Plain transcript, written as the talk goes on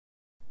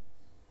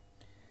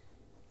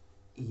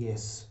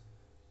Yes.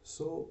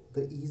 So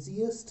the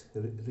easiest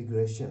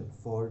regression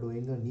for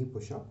doing a knee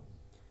push-up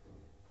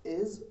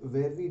is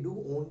where we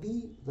do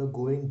only the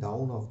going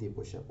down of the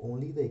push-up,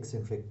 only the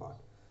eccentric part.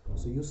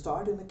 So you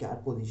start in a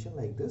cat position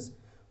like this,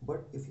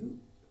 but if you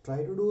try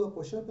to do a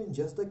push-up in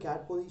just the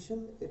cat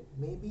position, it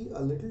may be a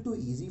little too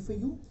easy for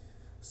you.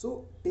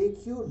 So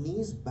take your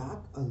knees back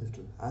a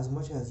little, as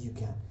much as you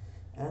can,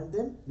 and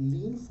then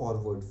lean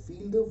forward.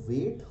 Feel the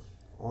weight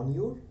on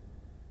your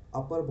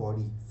upper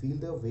body, feel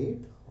the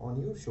weight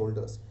on your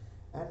shoulders,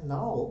 and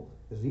now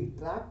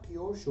retract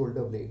your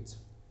shoulder blades.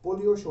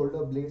 Pull your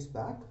shoulder blades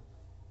back,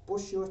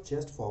 push your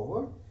chest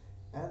forward,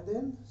 and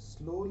then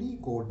slowly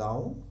go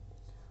down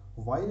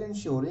while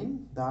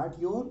ensuring that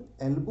your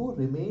elbow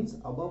remains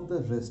above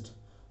the wrist.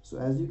 So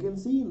as you can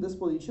see in this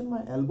position,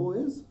 my elbow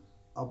is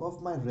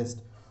above my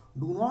wrist.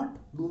 Do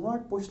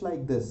not push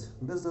like this.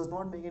 This does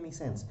not make any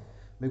sense,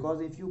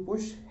 because if you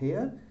push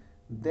here,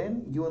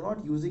 then you are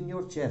not using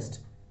your chest.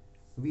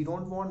 We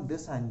don't want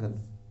this angle.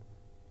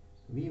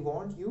 We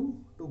want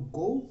you to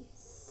go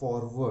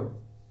forward,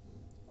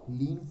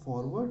 lean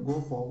forward, go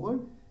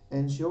forward,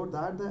 ensure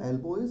that the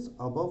elbow is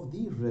above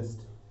the wrist,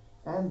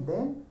 and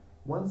then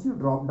once you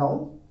drop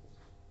down,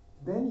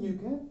 then you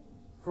can,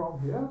 from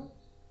here,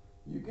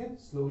 you can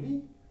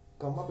slowly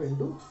come up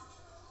into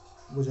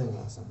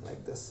bhujangasana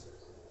like this.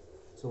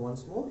 So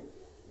once more,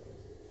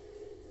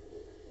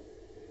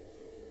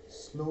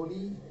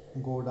 slowly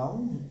go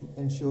down,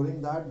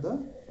 ensuring that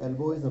the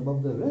elbow is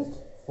above the wrist,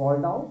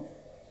 fall down,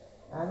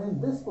 and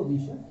in this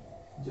position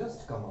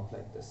just come up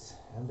like this,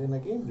 and then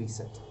again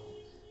reset,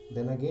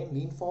 then again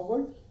lean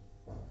forward,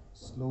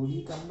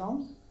 slowly come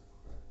down,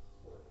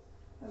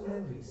 and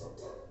then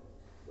reset.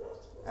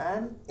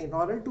 And in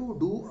order to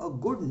do a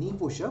good knee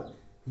push-up,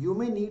 you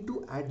may need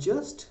to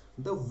adjust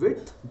the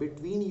width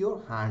between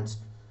your hands.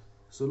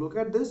 So look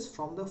at this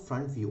from the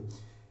front view.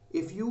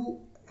 If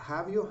you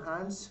have your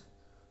hands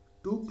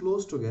too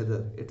close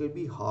together, it will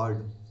be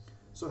hard.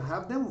 So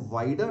have them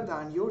wider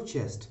than your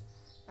chest,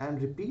 and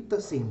repeat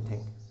the same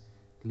thing.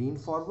 Lean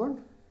forward,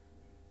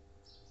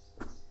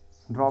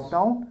 drop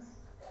down,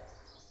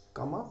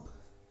 come up,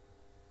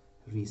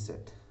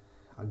 reset.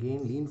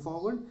 Again lean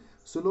forward.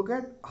 So look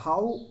at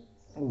how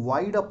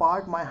wide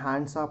apart my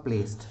hands are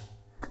placed.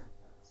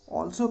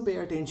 Also pay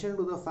attention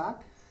to the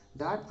fact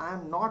that I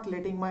am not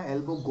letting my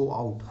elbow go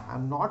out. I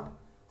am not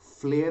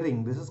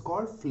flaring. This is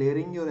called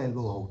flaring your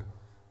elbow out.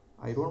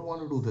 I don't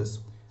want to do this.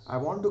 I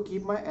want to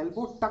keep my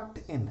elbow tucked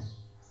in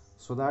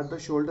so that the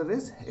shoulder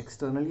is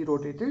externally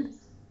rotated,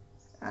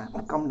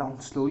 and come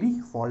down slowly,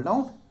 fall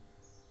down,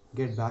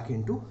 get back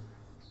into